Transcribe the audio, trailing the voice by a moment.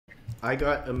I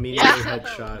got immediately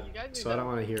headshot, so I don't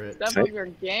want to hear it. Step up your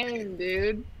game,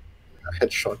 dude.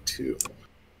 Headshot 2.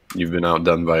 You've been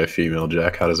outdone by a female,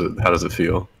 Jack. How does it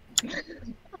feel?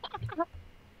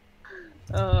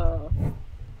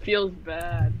 Feels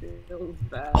bad, dude. Feels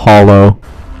bad. Hollow.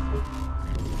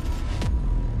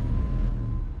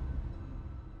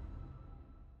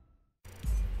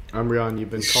 Umbreon, you've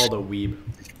been called a weeb.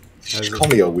 Just call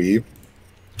me a weeb.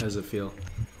 How does it feel?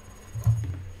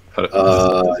 How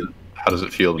does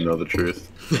it feel to know the truth?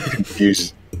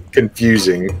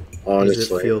 Confusing, honestly.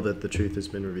 Does it feel that the truth has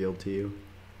been revealed to you?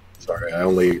 Sorry, I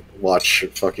only watch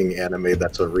fucking anime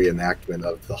that's a reenactment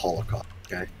of the Holocaust,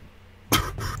 okay?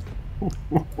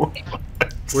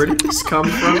 Where did this come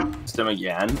from? Them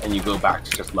again, and you go back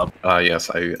to just love. Yes,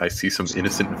 I see some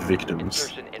innocent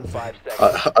victims.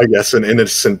 I guess an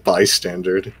innocent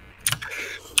bystander. Did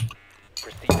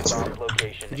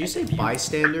you say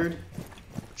bystander?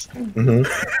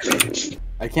 Mm-hmm.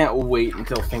 I can't wait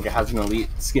until Finka has an elite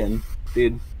skin,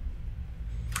 dude.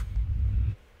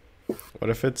 What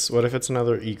if it's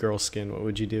another e-girl skin? What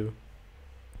would you do?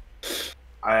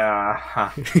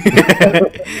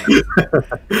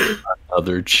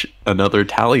 Another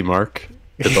tally mark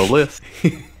to the list.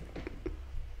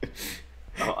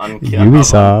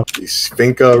 Ubisoft.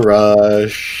 Finka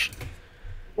rush.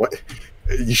 What?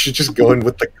 You should just go in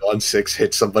with the Gon 6,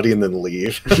 hit somebody, and then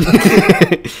leave.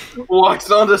 Walks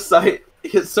on the site,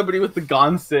 hits somebody with the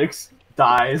Gon 6,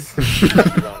 dies.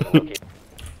 It's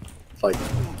like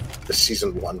the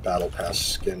Season 1 Battle Pass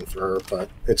skin for her, but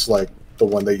it's like the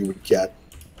one that you would get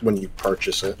when you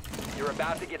purchase it. You're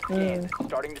about to get scanned.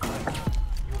 Starting to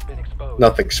you've been exposed.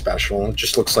 Nothing special. It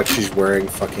just looks like she's wearing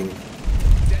fucking,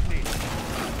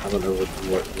 I don't know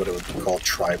what it would be called,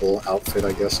 tribal outfit,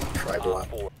 I guess. Tribal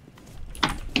outfit.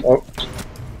 Oh.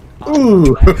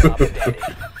 Ooh.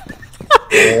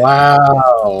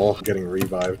 Wow. Getting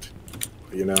revived.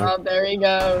 You know? Oh, there he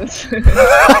goes.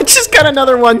 I just got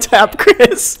another one tap,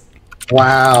 Chris.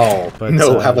 Wow. But,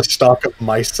 no, have a stock of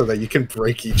mice so that you can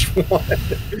break each one.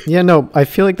 Yeah, no, I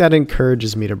feel like that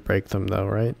encourages me to break them, though,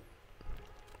 right?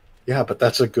 Yeah, but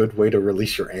that's a good way to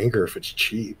release your anger if it's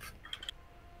cheap.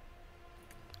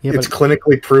 Yeah, it's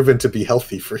clinically proven to be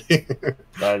healthy for you.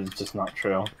 That is just not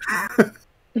true.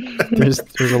 There's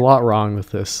a lot wrong with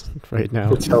this right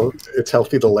now. It's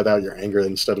healthy to let out your anger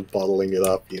instead of bottling it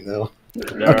up, you know?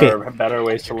 There are better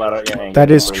ways to let out your anger.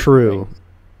 That is true,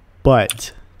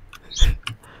 but...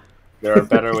 There are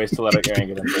better ways to let out your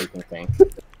anger than breaking things.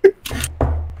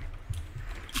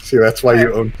 See, that's why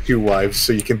you own 2 wives,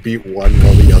 so you can beat one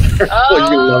while the other.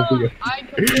 While you love the other. I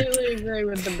completely agree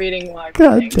with the beating wife.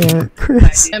 God damn it,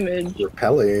 Chris. Image.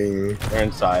 Repelling. They're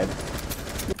inside.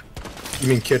 You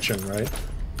mean kitchen, right?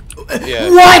 Yeah.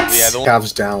 What? Yeah,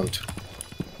 Cav's downed.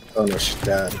 Oh no, she's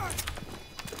dead.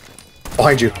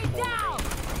 Behind you.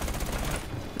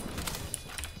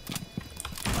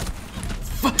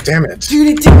 Damn it. Dude,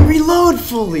 it didn't reload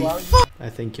fully! I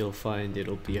think you'll find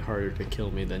it'll be harder to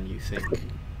kill me than you think.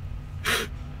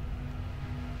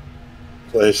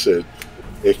 Listen,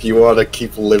 if you want to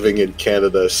keep living in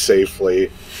Canada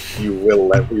safely, you will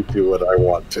let me do what I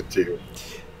want to do.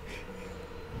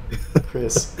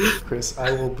 Chris,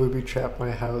 I will booby trap my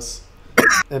house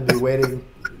and be waiting.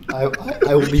 I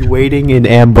will be waiting in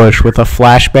ambush with a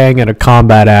flashbang and a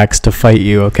combat axe to fight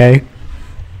you, okay?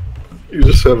 You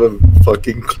just have a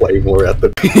fucking claymore at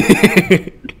the...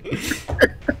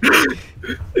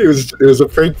 It was a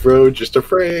prank, bro. Just a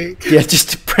prank. Yeah,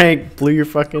 just a prank. Blew your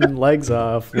fucking legs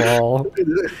off, lol.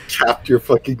 Capped your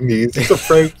fucking knees. It's a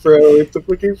prank, bro. It's a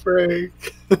fucking prank.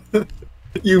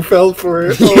 You fell for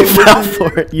it. You fell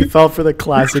for it. You fell for the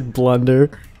classic blunder.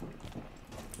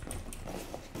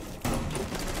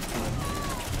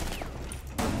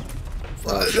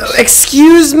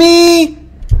 Excuse me?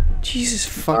 Jesus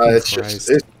fucking it's Christ.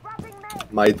 Just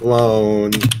mind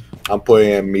blown. I'm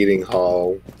putting a meeting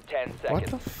hall. 10 What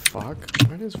seconds. the fuck?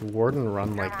 Why does Warden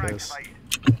run like this? 5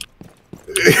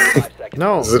 seconds.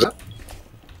 No. Is it...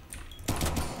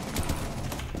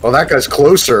 Oh, that guy's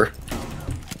closer.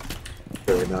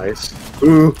 Very nice.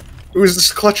 Ooh, is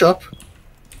this clutch up?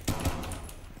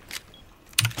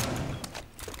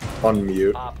 On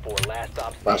mute. Op 4, last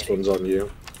op Last standing. one's on you.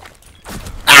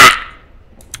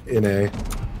 In A.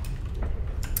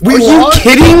 Are you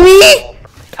kidding me?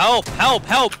 Help! Help!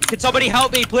 Help! Can somebody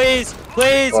help me, please?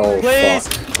 Please! Oh, please!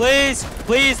 fuck. Please!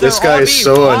 Please! This they're guy on is me,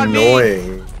 so on me.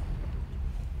 annoying.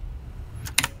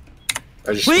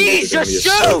 I just Please, think this just enemy is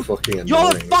so shoot! fucking You're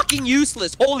annoying. fucking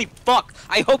useless. Holy fuck!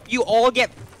 I hope you all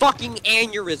get fucking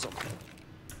aneurysm.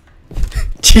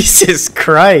 Jesus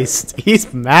Christ.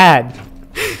 He's mad.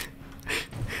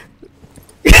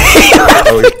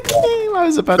 Oh,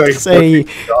 was about to Thank say,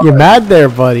 fucking God. you mad there,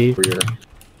 buddy? Over here.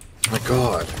 My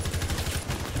God.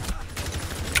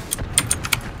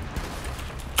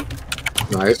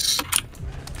 Nice.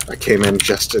 I came in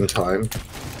just in time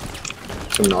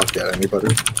to not get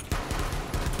anybody.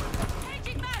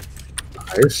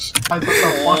 Nice.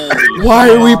 Why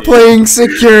are we playing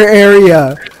secure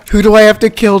area? Who do I have to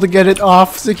kill to get it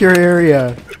off secure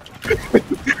area?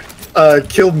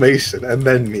 Kill Mason and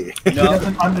then me. He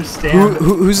doesn't understand.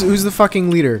 Who's the fucking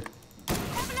leader?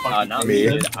 Not Me.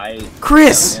 me.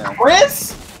 Chris! Yeah.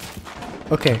 Chris?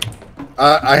 Okay.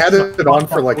 I had it on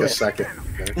for like a second.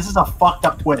 Okay? This is a fucked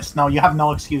up twist. No, you have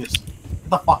no excuse. Get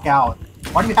the fuck out.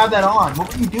 Why do you have that on?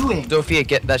 What were you doing? Sophia,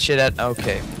 get that shit out.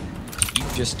 Okay.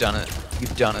 You've just done it.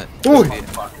 You've done it. Ooh.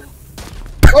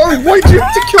 Oh, why'd you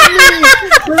have to kill me?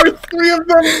 There were 3 of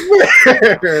them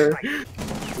there!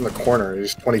 In the corner,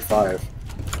 he's 25.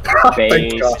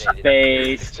 Thank God.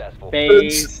 Based.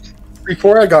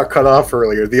 Before I got cut off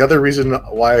earlier, the other reason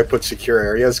why I put secure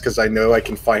areas because I know I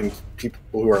can find people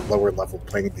who are lower level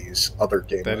playing these other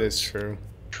games. That is true.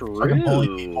 Fucking bully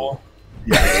people.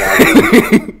 Yeah,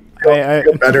 exactly. I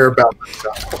feel better about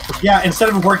myself. Yeah, instead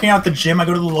of working out at the gym, I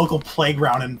go to the local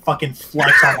playground and fucking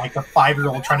flex on like a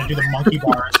 5-year-old trying to do the monkey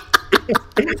bars.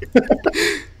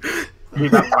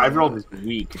 Dude, that 5-year-old is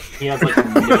weak. He has like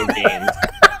no games.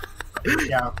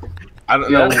 Yeah. I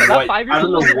don't know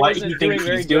that what he thinks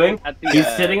he's doing. He's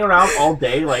sitting around all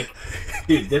day like,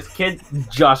 dude, this kid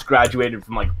just graduated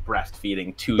from like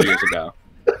breastfeeding 2 years ago.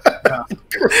 Yeah.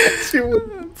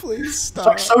 Please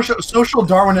stop. Social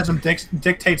Darwinism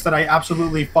dictates that I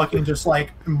absolutely fucking just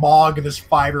like mog this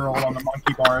 5-year-old on the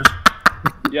monkey bars.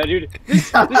 Yeah, dude.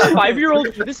 This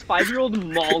 5-year-old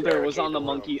Mulder was on the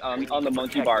monkey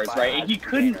bars, right? And he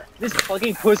couldn't. This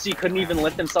fucking pussy couldn't even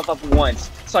lift himself up once.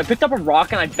 So I picked up a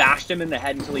rock and I bashed him in the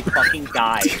head until he fucking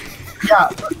died. Yeah.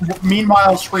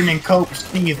 Meanwhile, screaming "Cope,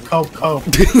 Steve, Cope, Cope."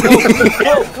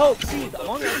 Cope, Steve.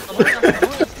 Among us.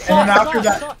 And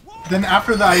then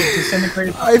after that, I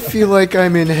disintegrated. I feel like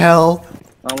I'm in hell.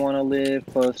 I want to live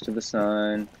close to the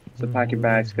sun. So pack your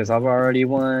bags, cause I've already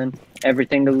won.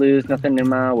 Everything to lose, nothing in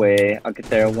my way. I'll get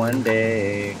there one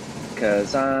day.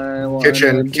 Cause I want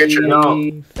to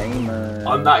be famous.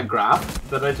 On that graph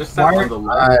that I just sent on the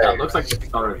left, that looks like the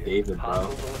Star of David,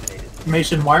 bro.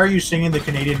 Mason, why are you singing the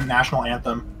Canadian national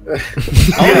anthem?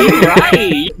 Oh,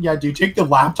 right! Yeah, dude, take the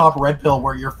laptop red pill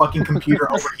where your fucking computer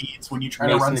overheats when you try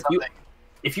to run something.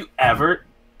 If you ever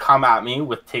come at me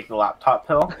with take the laptop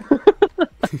pill,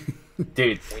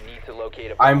 dude,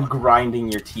 I'm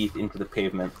grinding your teeth into the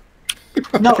pavement.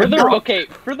 No, for the don't record,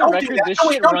 this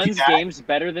shit runs games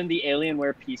better than the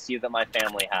Alienware PC that my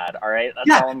family had. All right,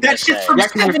 that's all I'm gonna say. Yeah,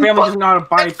 because your family doesn't know how to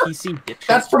buy a PC.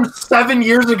 That's from 7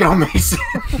 years ago, Mason.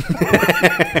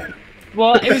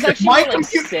 Well, it was actually like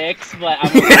 6, but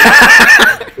I'm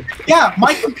yeah,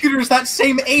 my computer's that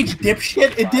same age,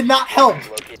 dipshit. It did not help.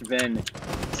 It's been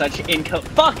such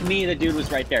fuck me, the dude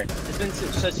was right there. It's been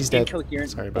such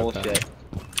incoherent bullshit. That.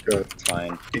 Good. It's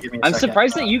fine. I'm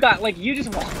surprised that you got, like, you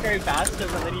just walked very fast and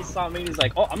then he saw me and he's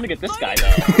like, oh, I'm gonna get this guy,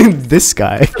 though. This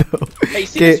guy, though. Hey, you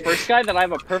see this first guy that I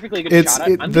have a perfectly good shot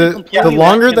at? The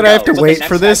longer that I have to wait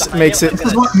for this makes it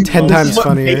 10 times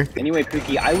funnier. Anyway,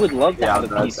 Pookie, I would love to have a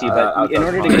PC, but in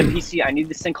order to get a PC, I need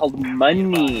this thing called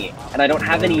money. And I don't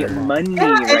have any money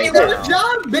right now. a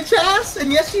job, bitch ass,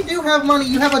 and yes, you do have money.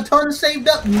 You have a ton saved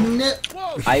up.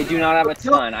 I do not have a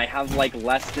ton. I have, like,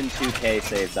 less than 2K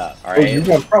saved up, alright?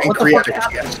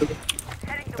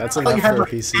 That's enough for a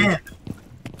PC.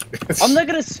 I'm not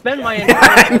gonna spend my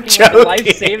entire life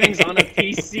savings on a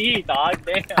PC, dog.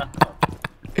 Damn.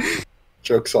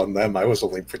 Joke's on them. I was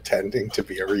only pretending to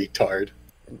be a retard.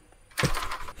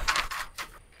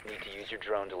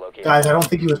 Guys, I don't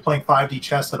think he was playing 5D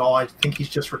chess at all. I think he's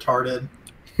just retarded.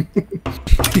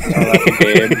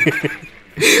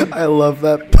 I love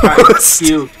that post.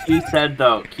 Q said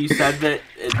though. Q said that.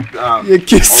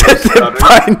 Q said that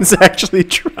Biden's actually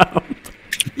Trump.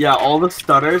 Yeah, all the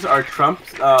stutters are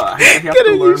Trump's. He has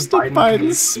to learn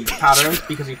Biden's speech patterns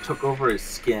because he took over his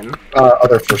skin.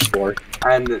 Other first floor.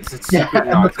 And it's yeah,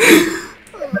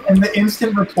 and the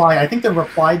instant reply. I think the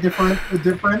reply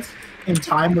difference in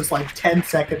time was like 10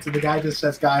 seconds, and the guy just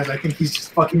says, "Guys, I think he's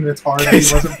just fucking retarded.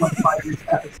 He wasn't playing 5D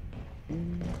chess."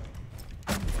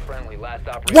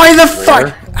 Why the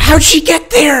fuck? How'd she get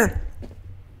there?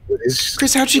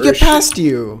 Chris, how'd she get past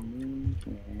you?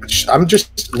 I'm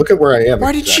just look at where I am.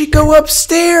 Why did she go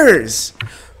upstairs?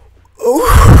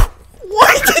 Oh,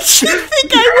 why did she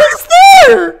think I was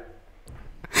there?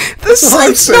 The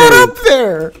site's not up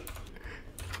there.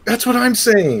 That's what I'm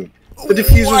saying. The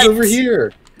diffuser's over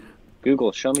here.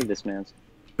 Google, show me this man's.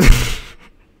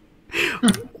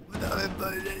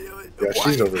 Yeah,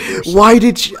 she's over here. Why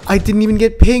did she? I didn't even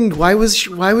get pinged.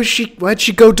 Why'd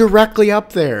she go directly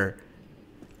up there?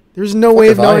 There's no way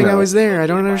of knowing I was there. I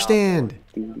don't understand.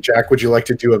 Jack, would you like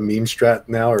to do a meme strat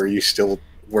now, or are you still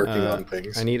working on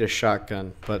things? I need a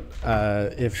shotgun, but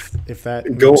if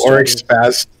that go Oryx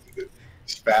Spaz.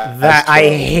 That I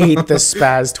hate the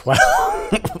Spaz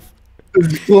 12.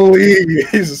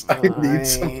 Please, I need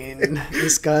something.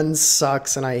 This gun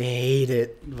sucks and I hate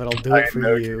it, but I'll do it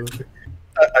for you.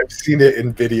 I've seen it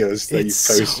in videos that It's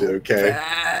you posted. so Okay,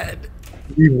 bad.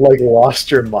 you've like lost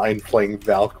your mind playing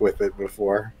Valk with it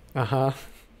before. My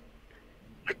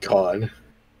God.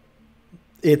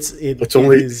 It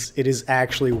is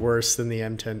actually worse than the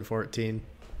M1014.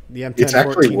 The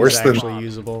M1014 is actually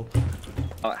usable.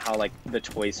 How like the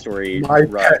Toy Story My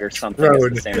rug or something is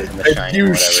the same as in the Shining.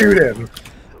 You shoot him.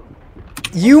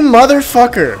 You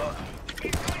motherfucker!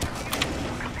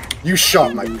 You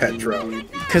shot my pet drone.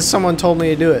 Because someone told me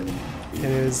to do it. And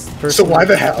it was the person. So why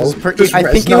the hell? I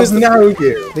think it was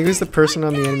the person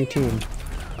on the enemy team.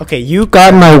 Okay, you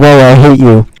got in my way. I hate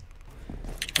you.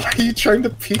 Why are you trying to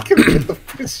peek him with the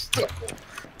pistol?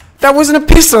 That wasn't a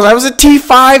pistol. That was a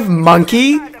T5,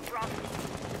 monkey.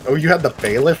 Oh, you had the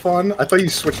bailiff on? I thought you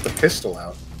switched the pistol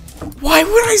out. Why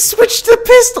would I switch to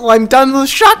pistol? I'm done with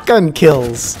shotgun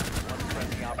kills.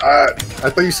 I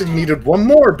thought you said you needed one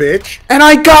more, bitch. And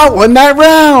I got one that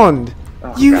round.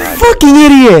 Oh, you God. fucking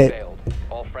idiot.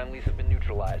 All friendlies have been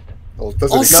neutralized. Well,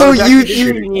 doesn't Also, no,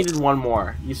 you needed one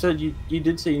more. You said you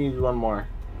did say you needed one more.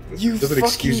 doesn't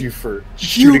excuse you for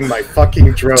shooting my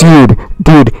fucking drone.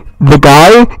 Dude, the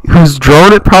guy whose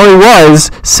drone it probably was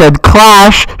said,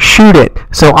 "Clash, shoot it."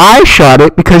 So I shot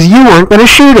it because you weren't gonna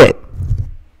shoot it.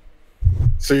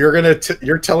 So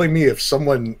you're telling me if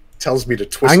someone tells me to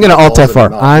twist, I'm gonna Alt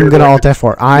F4. I'm gonna Alt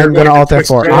F4. I'm gonna Alt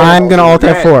F4. I'm gonna Alt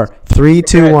F4. 3,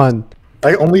 2, 1.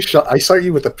 I saw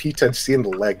you with a P10C in the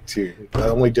leg too. I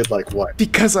only did like what?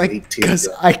 Because I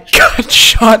got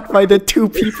shot by the two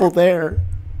people there.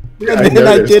 Yeah, And then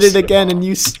I did it again, and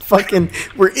you fucking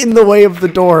were in the way of the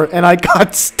door, and I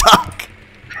got stuck.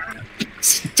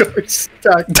 Door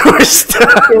stuck. Door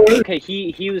stuck. Okay,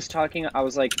 he was talking. I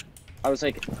was like,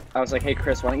 hey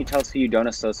Chris, why don't you tell us who you don't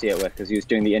associate with? Because he was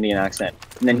doing the Indian accent.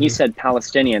 And then he said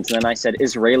Palestinians, and then I said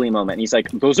Israeli moment. And he's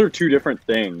like, those are two different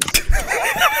things.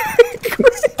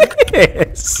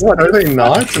 Yes. What, are they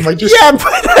not? Am I just... Yeah,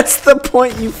 but that's the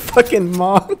point, you fucking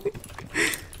mom.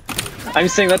 I'm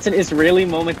saying that's an Israeli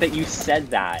moment that you said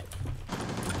that.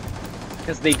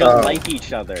 Because they don't like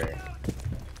each other.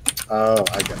 Oh,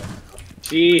 I get it.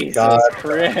 Jesus,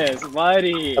 Chris,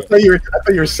 buddy. I thought you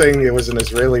were saying it was an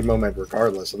Israeli moment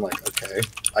regardless. I'm like, okay.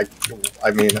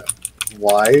 I mean,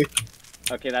 why?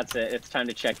 Okay, that's it. It's time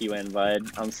to check you in, bud.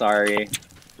 I'm sorry.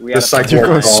 You're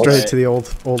going straight to the old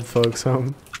folks'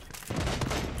 home.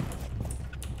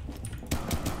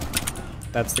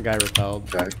 That's the guy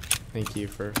repelled. Okay. Thank you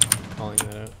for calling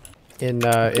that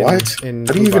out. What? In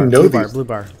How do you even know these? Blue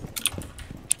bar.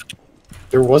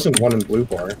 There wasn't one in Blue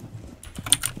Bar.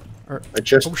 Oh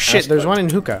shit, there's one in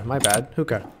Hookah. My bad.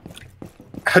 Hookah.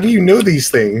 How do you know these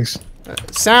things?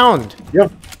 Sound!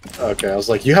 Yep. Okay, I was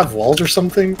like, you have walls or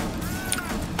something?